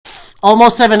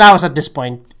almost 7 hours at this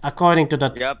point, according to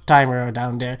the timer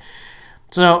down there.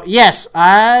 So yes,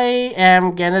 I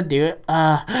am gonna do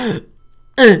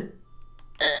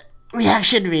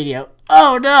reaction video.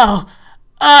 Oh no!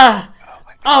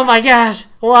 Oh my gosh!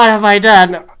 What have I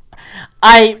done?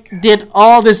 I did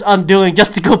all this undoing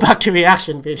just to go back to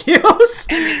reaction videos.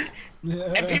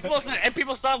 and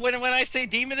people stop when I say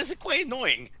demon is quite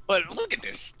annoying. But look at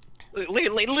this.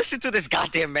 Listen to this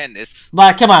goddamn madness.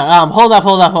 But come on, hold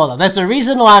up. There's a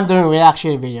reason why I'm doing a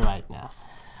reaction video right now.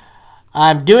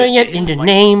 I'm doing it in the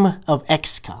name of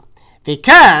XCOM.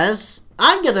 Because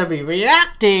I'm gonna be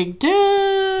reacting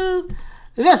to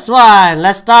this one.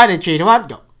 Let's start in 3, 2, 1,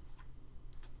 go.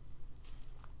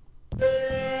 Even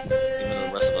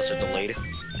the rest of us are delayed.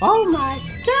 Oh my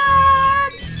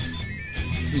god!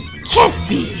 It can't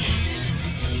be!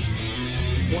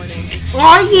 Warning.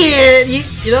 Oh yeah!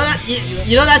 You know that?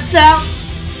 You know that sound?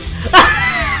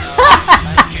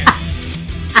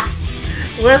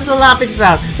 Where's the laughing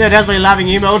sound? There, that's my laughing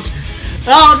emote.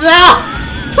 Oh no!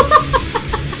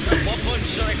 What button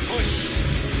should I push?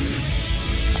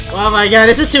 Oh my god,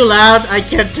 is it too loud? I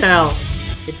can't tell.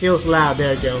 It feels loud.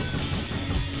 There we go.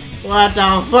 What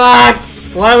the fuck?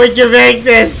 Why would you make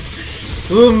this?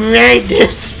 Who made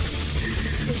this?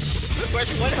 What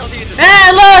the hell do you decide?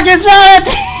 Hey, look, it's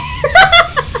Rarity!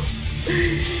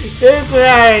 It's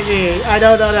Rarity. I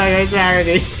don't know that it's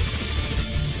Rarity.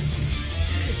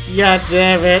 God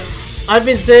damn it! I've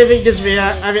been saving this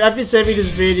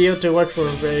video to work for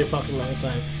a very fucking long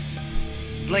time.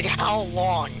 Like how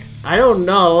long? I don't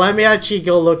know. Let me actually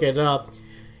go look it up.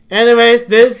 Anyways,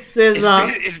 this is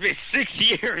It's been 6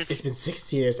 years. It's been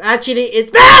 6 years. Actually,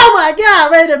 it's oh my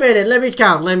god! Wait a minute. Let me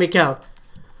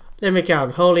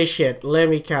count. Holy shit. Let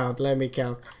me count. I'm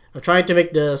trying to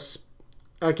make this.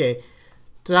 Okay.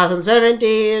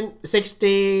 2017,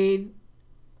 16,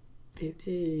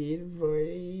 15,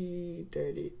 14,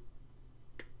 30.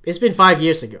 It's been 5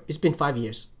 years ago. It's been 5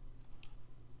 years.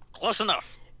 Close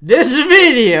enough. This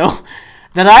video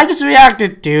that I just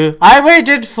reacted to, I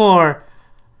waited for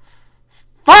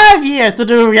 5 years to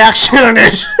do a reaction on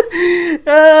it.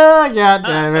 Oh god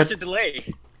damn it.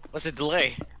 What's the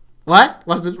delay? What?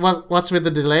 What's with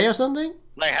the delay or something?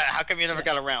 Like how come you never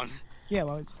got around? Yeah,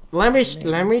 well, it's Let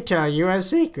me tell you a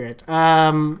secret.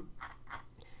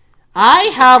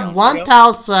 I have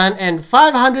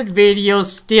 1,500 videos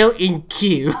still in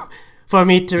queue for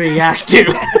me to react to.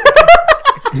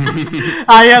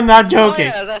 I am not joking.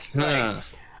 Oh, yeah, that's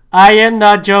nice. I am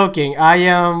not joking. I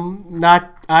am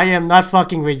not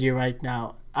fucking with you right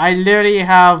now. I literally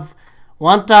have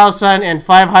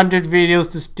 1,500 videos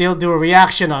to still do a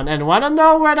reaction on. And wanna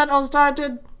know where that all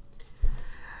started?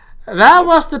 That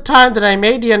was the time that I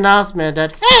made the announcement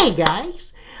that, hey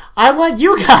guys, I want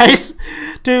you guys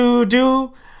to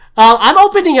do, I'm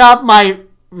opening up my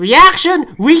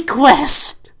reaction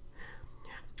request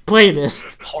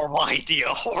playlist. Horrible idea.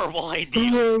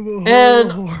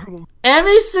 And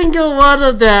every single one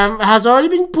of them has already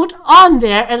been put on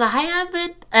there, and I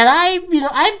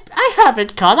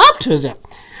haven't caught up to them.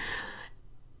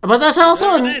 But that's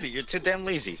also you're too damn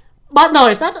lazy. But no,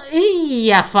 it's not.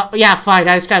 Yeah, fine.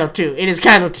 That is kind of true. It is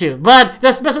kind of true. But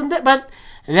there's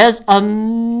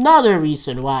another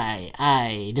reason why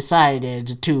I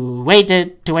decided to wait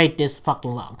this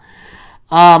fucking long.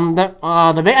 I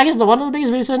guess one of the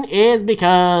biggest reason is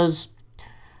because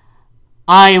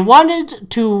I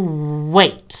wanted to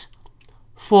wait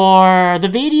for the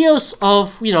videos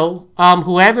of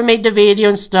whoever made the video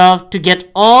and stuff to get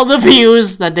all the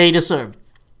views that they deserve,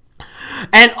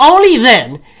 and only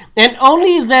then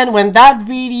when that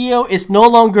video is no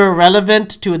longer relevant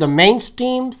to the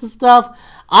mainstream stuff,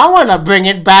 I wanna bring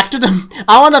it back to the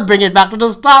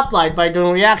stoplight by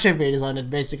doing reaction videos on it,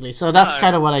 basically. So that's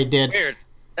kind of what I did. Weird.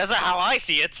 That's not how I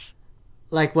see it.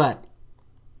 Like what?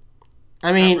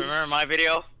 I mean, remember my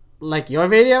video? Like your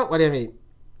video? What do you mean?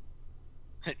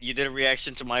 You did a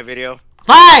reaction to my video.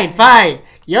 Fine. Hey,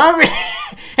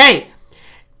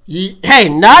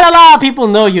 not a lot of people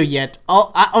know you yet.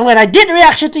 When I did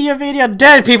reaction to your video,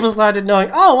 then people started knowing.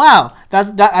 Oh wow,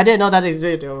 I didn't know that this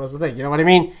video was the thing. You know what I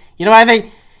mean? You know what I think?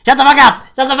 Shut the fuck up!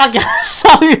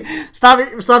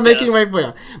 Stop making my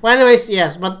point. Well, anyways,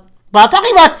 yes, but I'm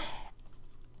talking about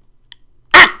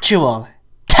actual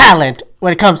talent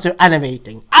when it comes to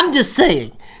animating. I'm just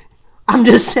saying. Mine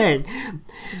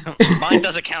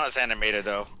doesn't count as animated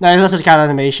though. No, it doesn't count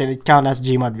animation. It counts as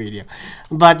Gmod video.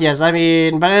 But yes, but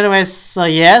anyways, so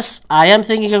yes, I am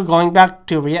thinking of going back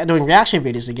to doing reaction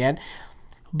videos again.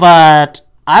 But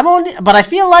I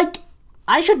feel like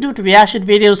I should do reaction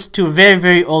videos to very,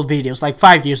 very old videos, like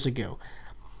 5 years ago.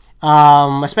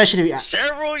 Especially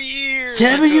several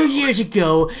years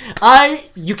ago,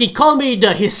 you can call me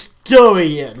the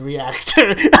historian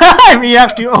reactor. I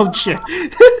react to old shit.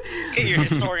 Get your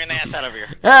historian ass out of here.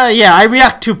 Yeah, I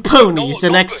react to ponies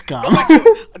and XCOM.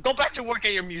 Go back to work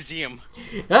at your museum.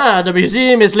 The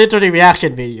museum is literally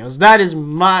reaction videos. That is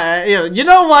my... You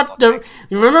know what?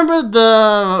 You remember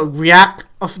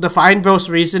the Fine Bros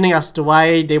reasoning as to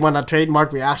why they want to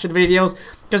trademark reaction videos?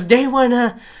 Because they want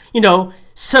to,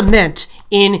 cement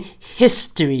in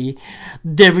history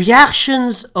the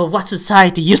reactions of what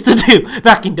society used to do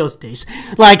back in those days.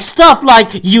 Like stuff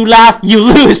like you laugh, you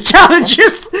lose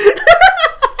challenges.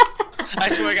 I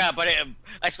swear to God, by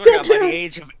the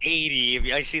age of 80,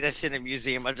 if I see that shit in a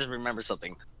museum, I just remember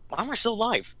something. Why am I still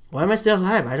alive? Why am I still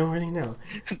alive? I don't really know.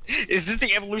 Is this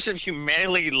the evolution of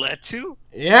humanity led to?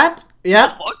 Yep. You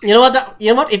know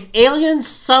what? If aliens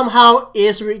somehow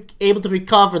is able to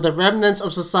recover the remnants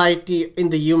of society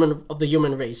in the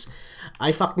human race,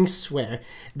 I fucking swear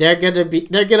they're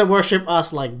gonna worship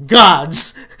us like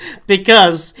gods.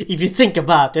 Because if you think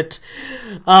about it,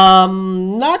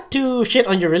 not to shit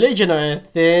on your religion or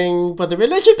anything, but the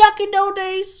religion back in those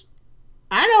days,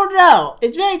 I don't know.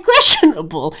 It's very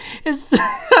questionable.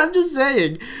 I'm just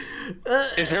saying.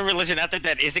 Is there a religion out there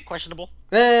that isn't questionable?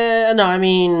 No, I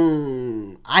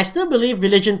mean, I still believe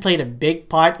religion played a big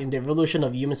part in the evolution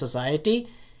of human society.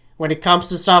 When it comes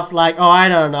to stuff like, I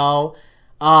don't know,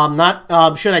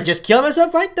 should I just kill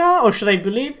myself right now, or should I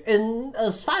believe in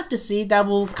a fantasy that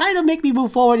will kind of make me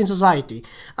move forward in society?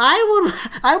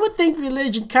 I would think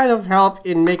religion kind of helped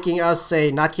in making us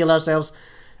say not kill ourselves.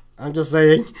 I'm just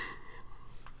saying.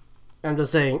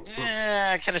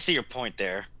 Yeah, I kind of see your point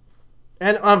there.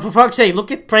 And for fuck's sake,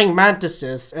 look at praying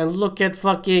mantises and look at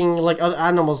fucking like other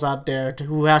animals out there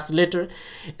who has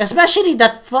especially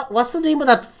that what's the name of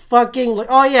that fucking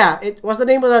what's the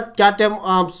name of that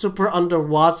goddamn super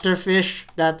underwater fish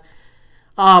that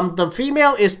the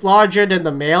female is larger than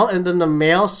the male, and then the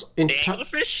male's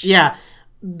fish? Yeah.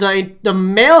 The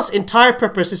male's entire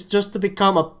purpose is just to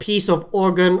become a piece of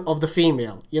organ of the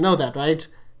female. You know that, right?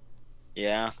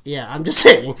 Yeah. Yeah, I'm just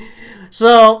saying.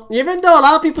 So, even though a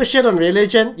lot of people shit on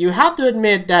religion, you have to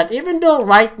admit that even though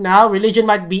right now religion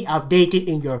might be outdated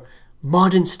in your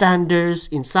modern standards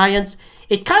in science,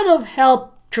 it kind of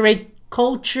helped create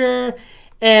culture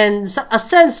and a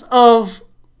sense of,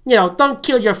 don't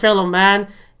kill your fellow man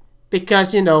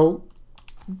because,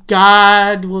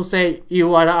 God will say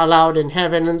you are not allowed in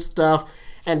heaven and stuff,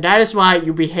 and that is why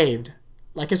you behaved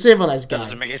like a civilized guy. That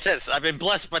doesn't make any sense. I've been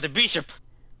blessed by the bishop.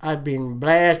 I've been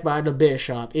blessed by the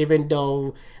bishop, even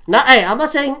though... I'm not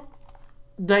saying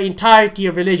the entirety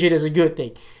of religion is a good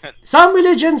thing. Some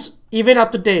religions, even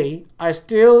up to today, are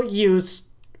still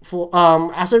used for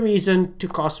as a reason to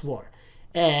cause war.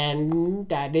 And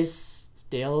that is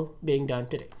still being done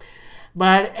today.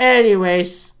 But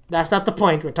anyways, that's not the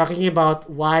point. We're talking about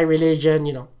why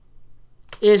religion,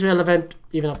 is relevant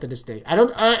even up to this day. I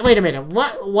don't... wait a minute.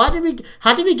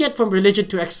 How did we get from religion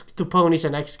to ponies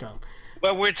and XCOM?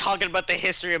 Well, we're talking about the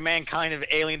history of mankind of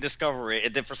alien discovery.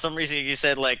 And then for some reason you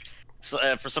said religion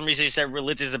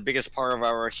is the biggest part of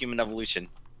our human evolution.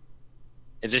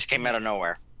 It just came out of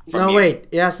nowhere. No, wait.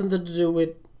 It has something to do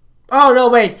with... Oh, no,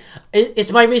 wait.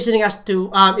 It's my reasoning as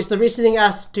to... it's the reasoning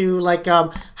as to, like,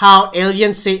 how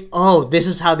aliens say, this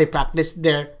is how they practice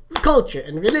their culture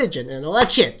and religion and all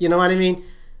that shit. You know what I mean?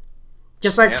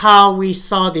 Just like how we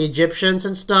saw the Egyptians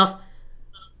and stuff.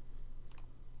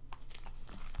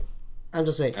 I'm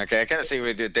just saying. Okay, I kind of see what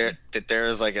we did there. That there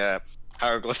is like a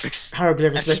hieroglyphics.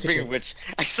 Basically. Which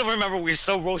I still remember we were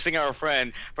still roasting our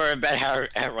friend for a bad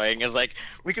handwriting. It's like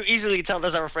we could easily tell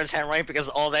that's our friend's handwriting because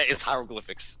all that is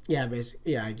hieroglyphics. Yeah,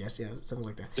 basically. Yeah, I guess. Yeah, something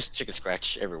like that. Just chicken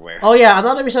scratch everywhere. Oh yeah,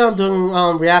 another reason I'm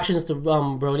doing reactions to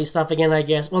Brony stuff again, I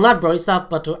guess. Well, not Brony stuff,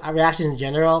 but to reactions in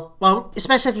general. Well,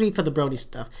 especially for the Brony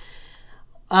stuff.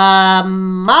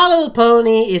 My Little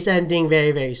Pony is ending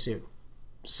very, very soon.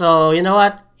 So you know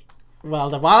what?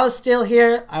 Well, while it's still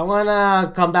here, I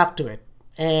wanna come back to it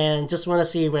and just wanna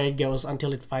see where it goes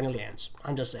until it finally ends.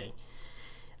 I'm just saying.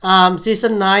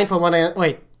 Season 9, from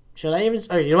what should I even?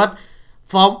 Oh, you know what?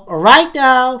 From right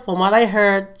now, from what I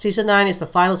heard, season 9 is the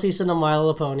final season of My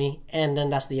Little Pony, and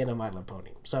then that's the end of My Little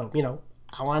Pony. So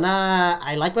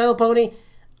I like My Little Pony,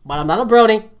 but I'm not a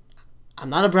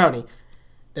brony.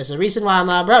 There's a reason why I'm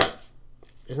not a brony.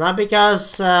 It's not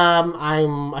because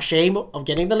I'm ashamed of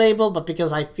getting the label, but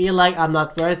because I feel like I'm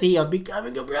not worthy of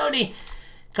becoming a brony.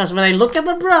 Because when I look at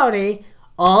the brony,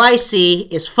 all I see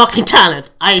is fucking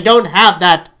talent. I don't have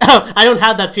that. I don't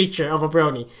have that feature of a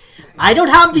brony. I don't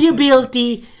have the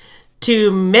ability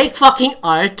to make fucking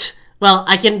art Well,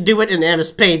 I can do it in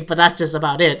MS Paint, but that's just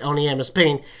about it. Only MS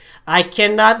Paint. I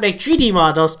cannot make 3D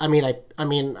models. I mean,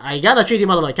 I got a 3D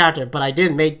model of my character, but I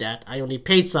didn't make that. I only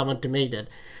paid someone to make it.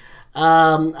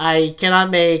 I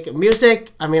cannot make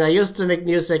music. I mean, I used to make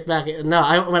music back. When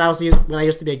I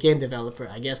used to be a game developer,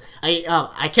 I guess.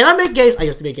 I cannot make games. I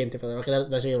used to be a game developer. Okay,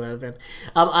 that's really relevant.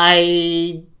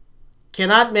 I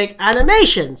cannot make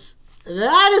animations.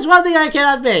 That is one thing I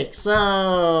cannot make.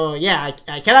 So yeah,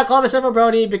 I cannot call myself a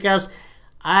brony because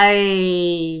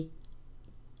I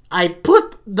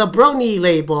put the brony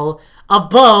label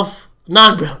above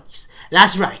non-bronies.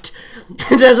 That's right.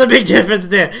 There's a big difference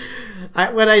there.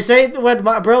 When I say the word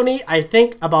brony, I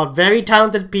think about very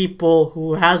talented people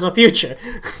who has a future.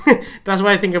 That's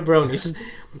why I think of bronies.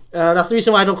 That's the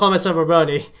reason why I don't call myself a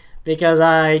brony, because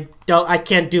I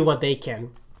can't do what they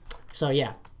can. So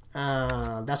yeah,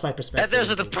 that's my perspective. There's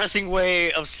a depressing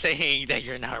way of saying that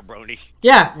you're not a brony.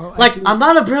 Yeah, well, like I'm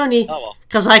not a brony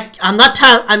because I'm not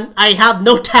I have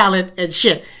no talent and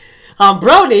shit.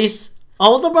 Bronies,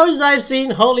 all the bronies that I've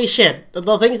seen, holy shit,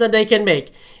 the things that they can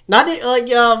make. Not like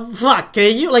fuck.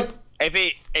 Can you like? AP,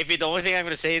 the only thing I'm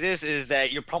gonna say this is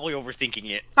that you're probably overthinking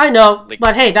it. I know, like,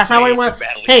 but hey, that's how I want.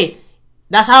 Hey,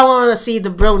 that's how I want to see the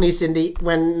bronies in the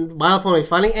when My Little Pony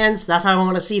Funny ends. That's how I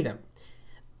want to see them.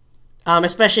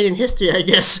 Especially in history, I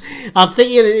guess. I'm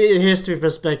thinking in history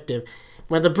perspective.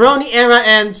 When the brony era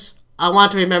ends, I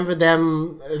want to remember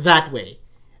them that way.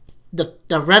 The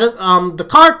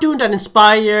cartoon that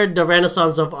inspired the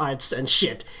Renaissance of arts and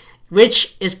shit.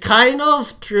 Which is kind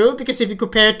of true, because if you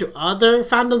compare it to other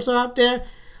fandoms out there,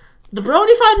 the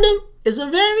brony fandom is a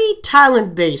very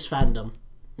talent-based fandom.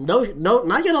 No,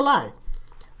 not gonna lie.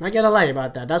 Not gonna lie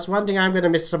about that. That's one thing I'm gonna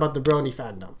miss about the brony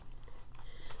fandom.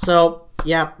 So,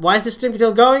 yeah, why is this stream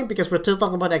still going? Because we're still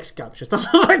talking about XCOM. Just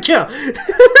like,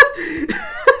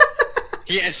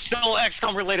 yeah, it's still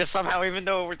XCOM related somehow, even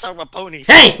though we're talking about ponies.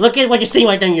 Hey, look at what you're seeing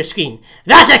right there on your screen.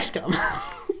 That's XCOM!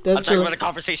 That's I'm talking about the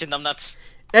conversation, numbnuts.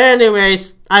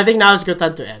 Anyways, I think now is a good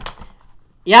time to end.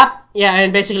 Yeah,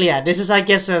 and basically, yeah, this is, I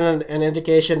guess, an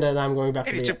indication that I'm going back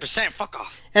to 82%, fuck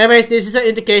off. Anyways, this is an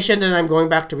indication that I'm going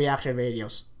back to reaction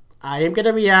videos. I am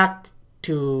gonna react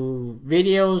to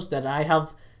videos that I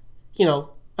have, you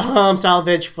know,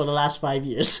 salvaged for the last 5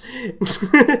 years.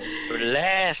 For the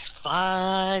last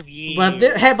 5 years.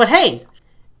 But hey,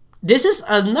 this is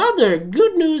another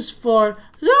good news for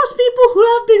those people who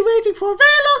have been waiting for a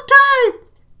very long time.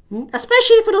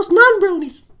 Especially for those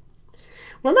non-bronies.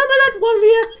 Remember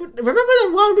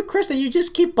that one request that you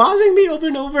just keep bothering me over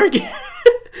and over again?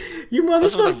 You motherfucker.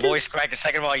 That's what the voice cracked.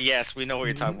 Second of all, yes, we know what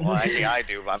you're talking about. Well, actually, I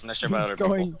do, but I'm not sure about other people.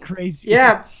 Going crazy.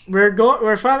 Yeah, we're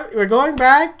going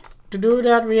back to do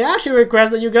that reaction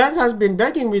request that you guys has been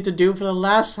begging me to do for the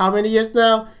last how many years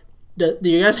now? Do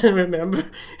you guys remember?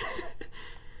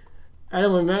 I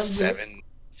don't remember. 7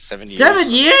 years. 7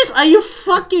 years? Are you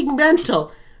fucking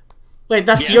mental? Wait,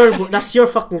 that's your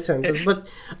fucking sentence. But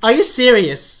are you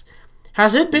serious?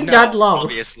 Has it been that long?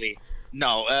 Obviously,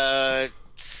 no.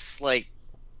 It's like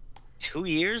 2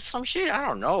 years, some shit. I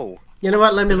don't know. You know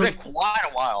what? Let me look. It's been quite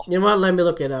a while. You know what? Let me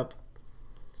look it up.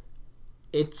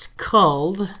 It's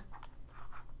called.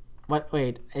 What?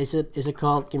 Wait, is it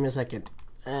called? Give me a second.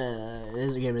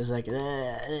 Give me a second.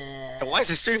 Why is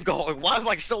the stream going? Why am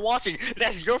I still watching?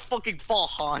 That's your fucking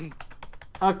fault, Han.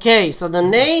 Okay, so the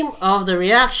name of the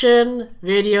reaction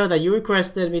video that you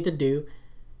requested me to do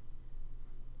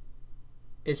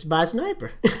is by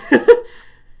Sniper.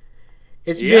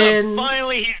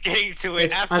 Finally he's getting to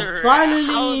it after I'm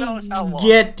finally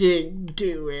getting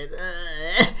to it.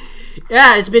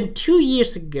 Yeah, it's been 2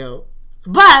 years ago.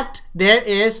 But there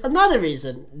is another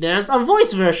reason. There's a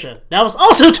voice version. That was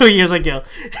also 2 years ago.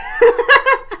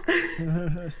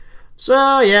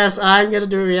 So, yes, I'm gonna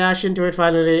do a reaction to it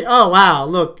finally. Oh, wow,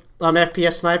 look.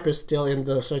 FPS Sniper is still in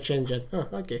the search engine. Oh,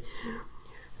 okay.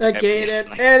 Okay,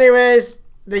 then. Anyways,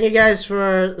 thank you guys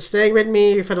for staying with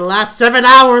me for the last 7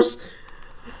 hours.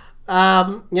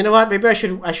 You know what? Maybe I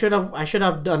should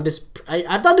have done this.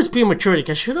 I've done this prematurely.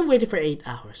 I should have waited for 8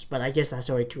 hours, but I guess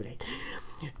that's already too late.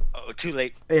 Oh, too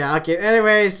late. Yeah, okay.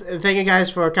 Anyways, thank you guys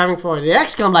for coming for the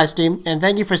XCOM live stream, and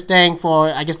thank you for staying for,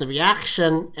 I guess, the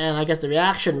reaction, and I guess the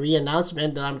reaction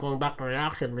re-announcement that I'm going back to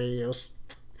reaction videos.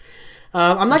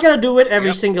 I'm not gonna do it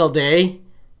every single day,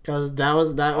 because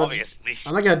obviously.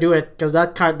 I'm not gonna do it, because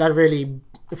that really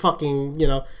fucking, you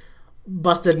know,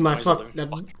 busted my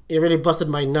it really busted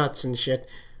my nuts and shit.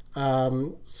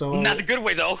 So not the good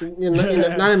way though.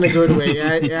 Not in a good way.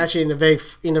 Actually,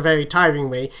 in a very tiring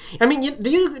way. I mean, do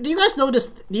you guys know this?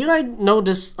 Do you guys know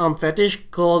this fetish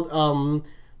called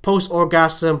post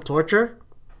orgasm torture?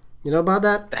 You know about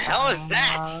that? The hell is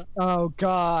that? Oh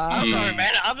god. I'm sorry,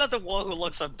 man. I'm not the one who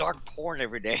looks up dark porn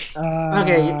every day.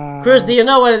 Okay, Chris, do you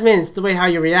know what it means? The way how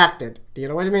you reacted. Do you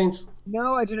know what it means?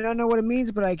 No, I do not know what it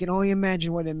means, but I can only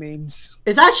imagine what it means.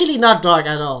 It's actually not dark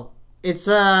at all. It's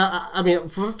I mean,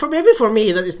 for maybe for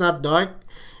me, it's not dark,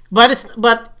 but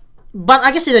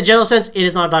I guess in a general sense, it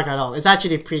is not dark at all. It's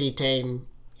actually pretty tame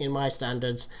in my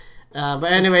standards. But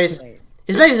anyways,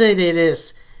 it's basically it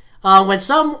is. When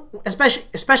some,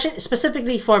 especially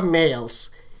specifically for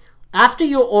males, after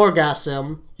your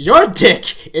orgasm, your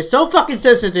dick is so fucking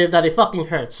sensitive that it fucking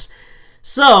hurts.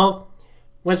 So,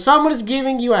 when someone is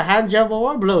giving you a hand job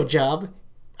or a blow job,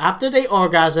 after they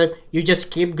orgasm, you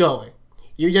just keep going.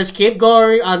 You just keep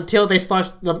going until they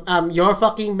start, your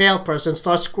fucking male person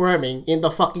starts squirming in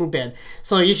the fucking bed.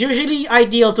 So it's usually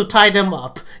ideal to tie them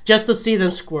up just to see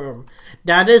them squirm.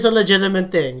 That is a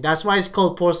legitimate thing. That's why it's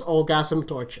called post-orgasm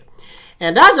torture.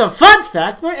 And that's a fun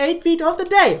fact for 8 feet of the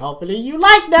day. Hopefully you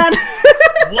like that.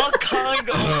 What kind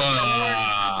of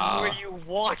porn were you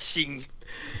watching?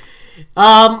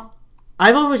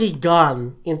 I've already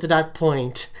gone into that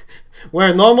point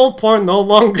where normal porn no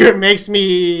longer makes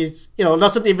me,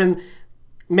 doesn't even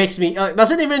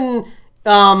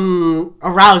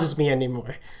arouses me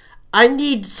anymore. I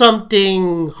need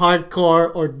something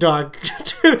hardcore or dark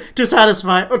to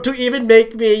satisfy, or to even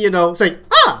make me, say,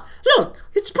 look,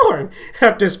 it's porn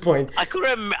at this point. I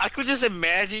could just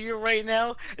imagine you right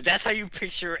now. That's how you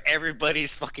picture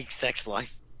everybody's fucking sex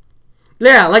life.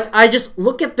 Yeah, like, I just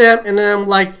look at them and then I'm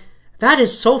like, that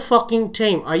is so fucking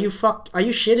tame. Are you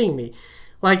shitting me?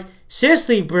 Like,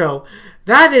 seriously, bro.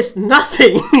 That is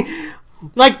nothing.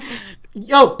 Like,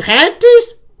 yo,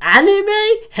 panties? Anime?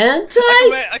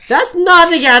 Hentai? That's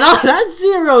nothing at all. That's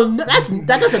zero.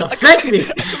 That doesn't affect me.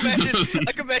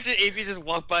 I can imagine if you just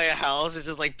walk by a house and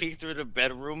just like peek through the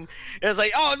bedroom. And it's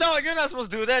like, oh no, you're not supposed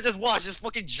to do that. Just watch. Just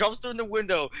fucking jumps through the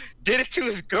window. Did it to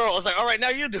his girl. I was like, all right, now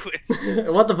you do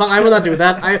it. What the fuck? I will not do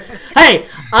that. Hey,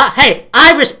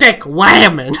 I respect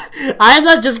women. I'm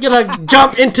not just gonna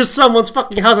jump into someone's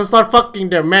fucking house and start fucking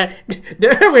their man.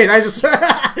 Wait, I just.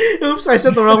 Oops, I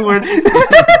said the wrong word.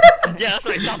 Yeah, that's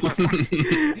what I thought.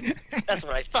 That's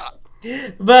what I thought.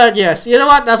 But yes, you know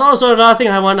what? That's also another thing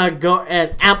I wanna go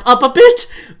and amp up a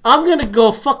bit. I'm gonna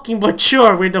go fucking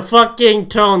mature with the fucking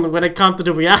tone when it comes to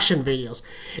the reaction videos.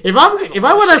 If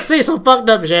I wanna say some fucked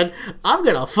up shit, I'm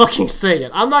gonna fucking say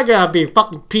it. I'm not gonna be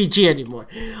fucking PG anymore.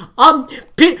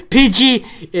 PG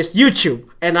is YouTube,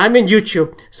 and I'm in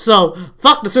YouTube, so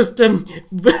fuck the system.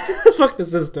 Fuck the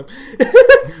system.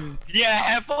 Yeah,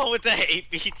 have fun with the hate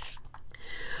beats.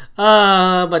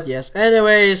 But yes.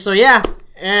 Anyways, so yeah.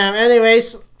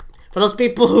 Anyways, for those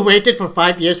people who waited for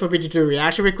 5 years for me to do a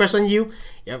reaction request on you,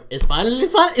 yep, it's finally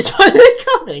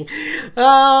coming.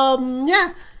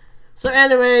 Yeah. So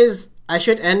anyways, I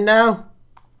should end now.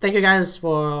 Thank you guys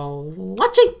for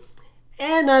watching.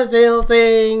 And until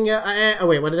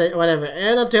whatever.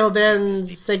 And until then,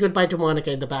 say goodbye to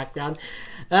Monica in the background.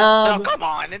 Oh, come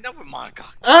on, enough with Monica.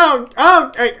 Oh,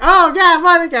 yeah,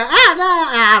 Monica.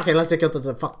 Okay, let's go to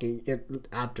the fucking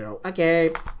outro.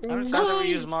 Okay. How many times have we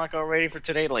used Monica already for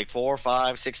today? Like 4,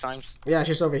 5, 6 times? Yeah,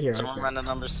 she's over here. Someone run the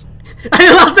numbers. I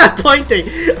love that pointing.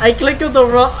 I click on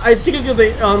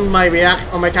on my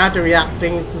character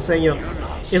reacting to say,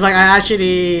 it's like I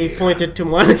actually pointed to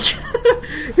Monica.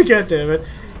 God damn it.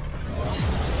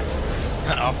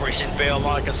 Operation Bail,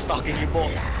 Monica's stalking you,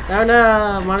 boy. Oh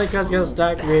no, Monica's gonna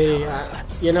stalk me.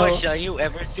 What shall you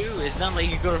ever do? It's not like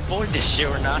you're gonna avoid this shit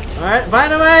or not. Alright, by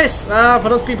the way, for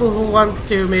those people who want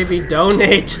to maybe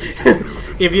donate,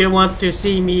 if you want to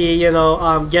see me,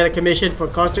 get a commission for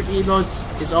costume emotes,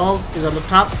 is on the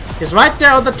top. It's right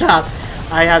there on the top.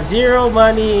 I have zero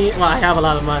money. Well, I have a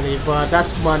lot of money, but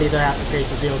that's money that I have to pay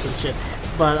for bills and shit.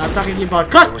 But I'm talking about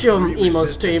costume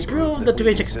emotes to improve the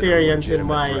Twitch experience in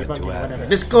my fucking whatever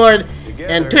Discord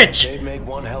and Twitch.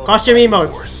 Costume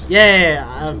emotes,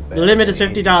 yeah. The limit is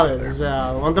 $50.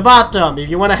 On the bottom, if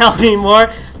you want to help me more,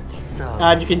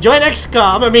 you can join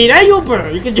XCOM.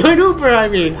 Uber. You can join Uber.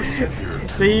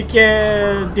 So you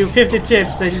can do 50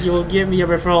 tips, and you will give me a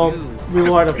referral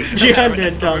reward of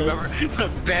 $300.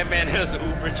 Batman has an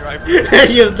Uber driver.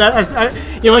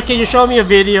 Can you show me a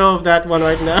video of that one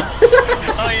right now?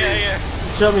 Oh yeah.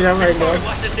 Show me that right now.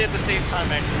 Watch this at the same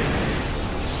time, actually.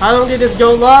 How long did this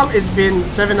go long? It's been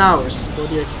 7 hours. What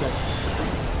do you expect?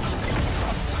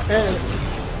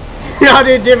 How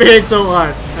did it deviate so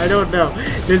hard? I don't know.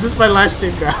 This is my live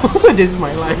stream now. This is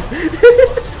my life.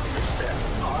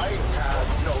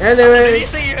 Anyways. Did you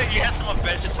say you had some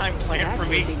adventure time planned for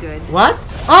me? What?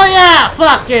 Oh yeah!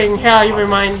 Fucking hell! You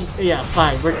remind. Yeah,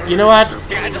 fine. You know what?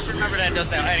 Yeah, I just remembered that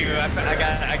just now. Anyway,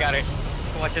 I got it.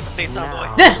 Watch it at the same time,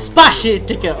 boy. Despashi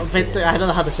ticket. I don't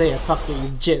know how to say it. Fucking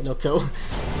legit, no code.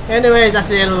 Anyways, that's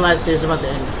the end of the live stream. It's about to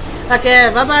end.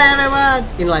 Okay, bye bye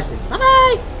everyone. In live stream. Bye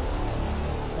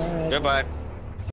bye. Goodbye.